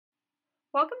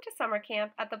Welcome to summer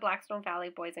camp at the Blackstone Valley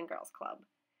Boys and Girls Club.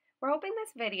 We're hoping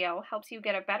this video helps you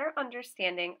get a better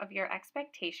understanding of your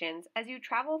expectations as you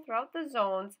travel throughout the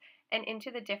zones and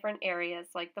into the different areas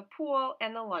like the pool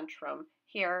and the lunchroom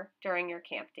here during your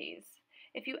camp days.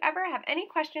 If you ever have any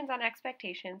questions on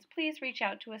expectations, please reach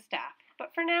out to a staff.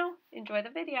 But for now, enjoy the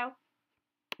video.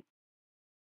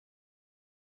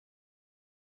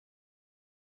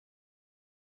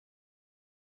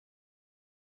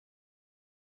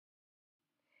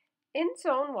 In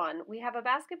Zone 1, we have a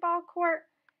basketball court,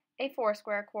 a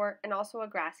foursquare court, and also a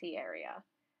grassy area.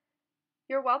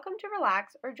 You're welcome to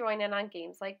relax or join in on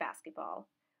games like basketball.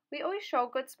 We always show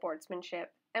good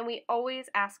sportsmanship, and we always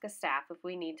ask a staff if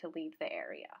we need to leave the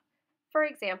area. For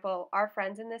example, our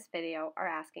friends in this video are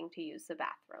asking to use the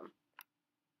bathroom.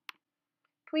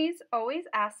 Please always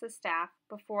ask the staff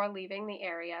before leaving the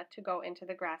area to go into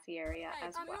the grassy area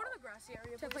as well. Go to the grassy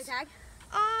area, please. To play tag?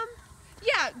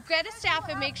 Yeah, get a staff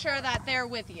and make sure that they're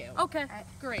with you. Okay.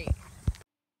 Great.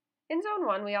 In Zone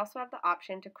 1, we also have the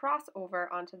option to cross over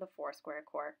onto the foursquare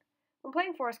court. When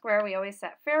playing foursquare, we always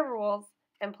set fair rules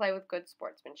and play with good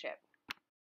sportsmanship.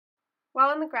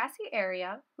 While in the grassy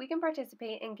area, we can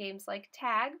participate in games like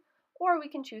tag, or we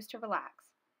can choose to relax.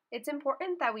 It's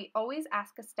important that we always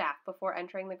ask a staff before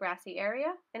entering the grassy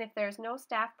area, and if there's no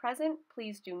staff present,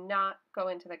 please do not go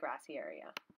into the grassy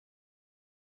area.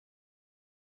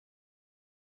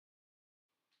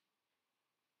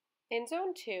 In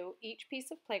Zone 2, each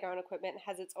piece of playground equipment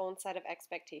has its own set of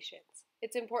expectations.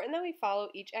 It's important that we follow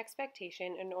each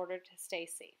expectation in order to stay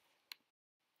safe.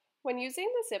 When using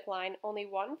the zip line, only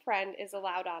one friend is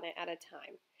allowed on it at a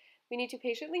time. We need to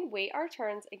patiently wait our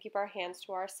turns and keep our hands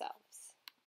to ourselves.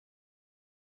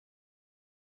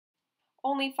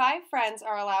 Only 5 friends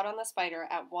are allowed on the spider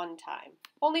at one time.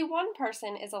 Only one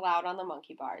person is allowed on the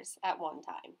monkey bars at one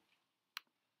time.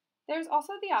 There's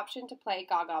also the option to play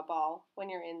Gaga Ball when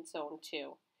you're in Zone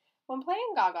 2. When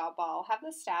playing Gaga Ball, have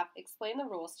the staff explain the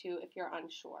rules to you if you're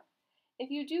unsure. If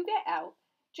you do get out,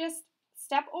 just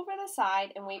step over the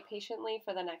side and wait patiently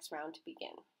for the next round to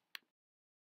begin.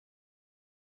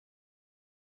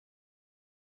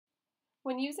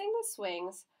 When using the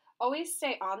swings, always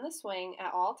stay on the swing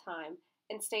at all time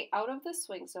and stay out of the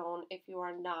swing zone if you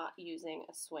are not using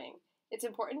a swing. It's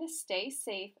important to stay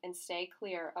safe and stay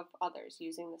clear of others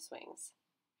using the swings.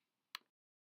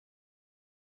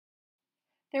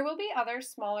 There will be other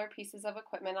smaller pieces of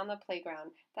equipment on the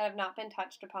playground that have not been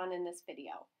touched upon in this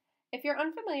video. If you're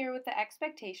unfamiliar with the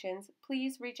expectations,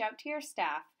 please reach out to your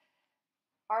staff.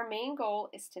 Our main goal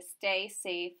is to stay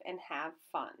safe and have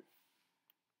fun.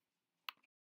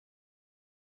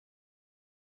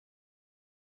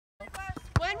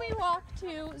 When we walk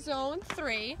to Zone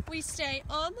 3, we stay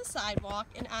on the sidewalk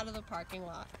and out of the parking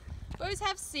lot. We always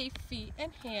have safe feet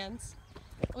and hands.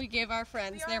 We give our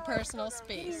friends their personal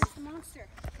space. It's a monster.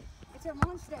 It's a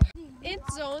monster. In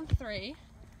Zone 3,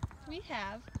 we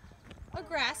have a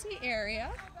grassy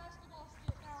area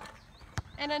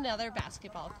and another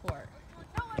basketball court.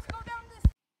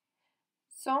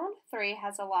 Zone 3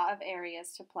 has a lot of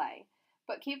areas to play,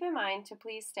 but keep in mind to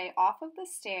please stay off of the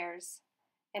stairs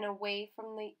and away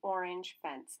from the orange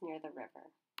fence near the river.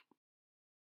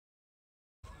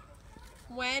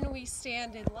 When we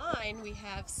stand in line, we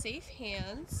have safe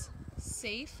hands,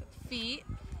 safe feet.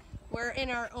 We're in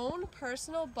our own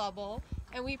personal bubble,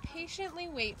 and we patiently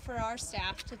wait for our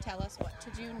staff to tell us what to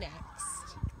do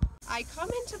next. I come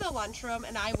into the lunchroom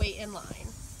and I wait in line.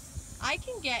 I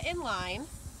can get in line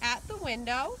at the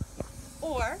window,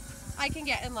 or I can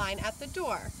get in line at the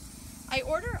door. I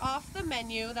order off the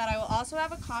menu that I will also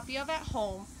have a copy of at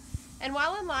home, and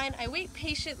while in line, I wait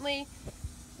patiently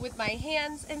with my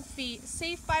hands and feet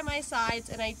safe by my sides,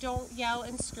 and I don't yell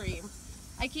and scream.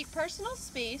 I keep personal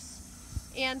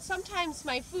space, and sometimes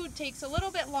my food takes a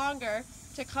little bit longer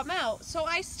to come out, so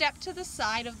I step to the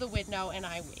side of the window and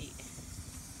I wait.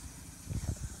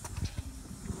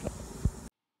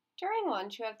 During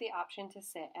lunch, you have the option to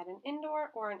sit at an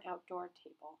indoor or an outdoor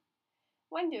table.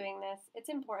 When doing this, it's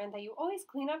important that you always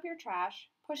clean up your trash,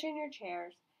 push in your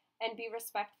chairs, and be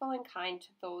respectful and kind to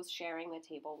those sharing the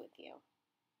table with you.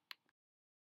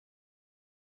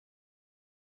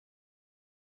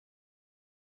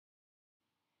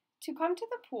 To come to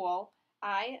the pool,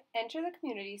 I enter the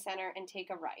community center and take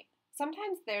a right.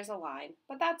 Sometimes there's a line,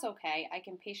 but that's okay, I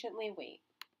can patiently wait.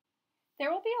 There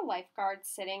will be a lifeguard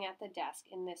sitting at the desk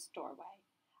in this doorway.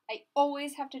 I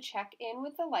always have to check in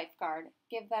with the lifeguard,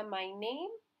 give them my name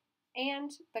and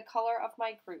the color of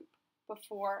my group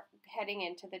before heading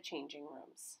into the changing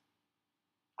rooms.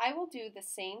 I will do the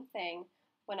same thing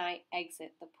when I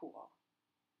exit the pool.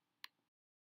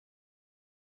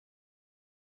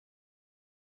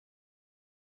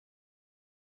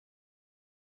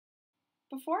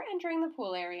 Before entering the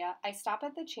pool area, I stop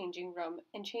at the changing room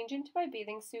and change into my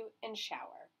bathing suit and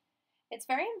shower. It's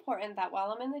very important that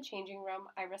while I'm in the changing room,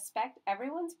 I respect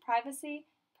everyone's privacy,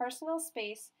 personal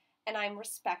space, and I'm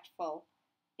respectful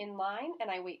in line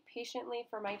and I wait patiently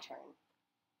for my turn.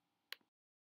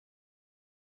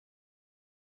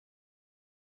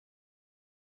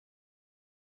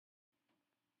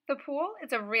 The pool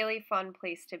is a really fun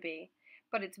place to be,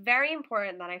 but it's very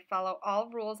important that I follow all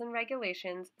rules and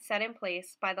regulations set in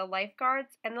place by the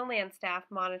lifeguards and the land staff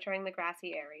monitoring the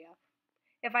grassy area.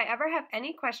 If I ever have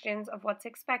any questions of what's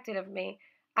expected of me,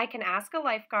 I can ask a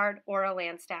lifeguard or a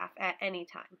land staff at any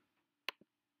time.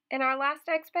 And our last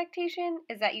expectation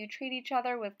is that you treat each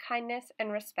other with kindness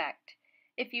and respect.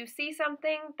 If you see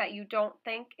something that you don't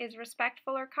think is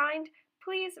respectful or kind,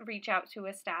 please reach out to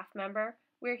a staff member.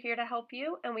 We're here to help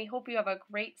you, and we hope you have a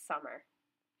great summer.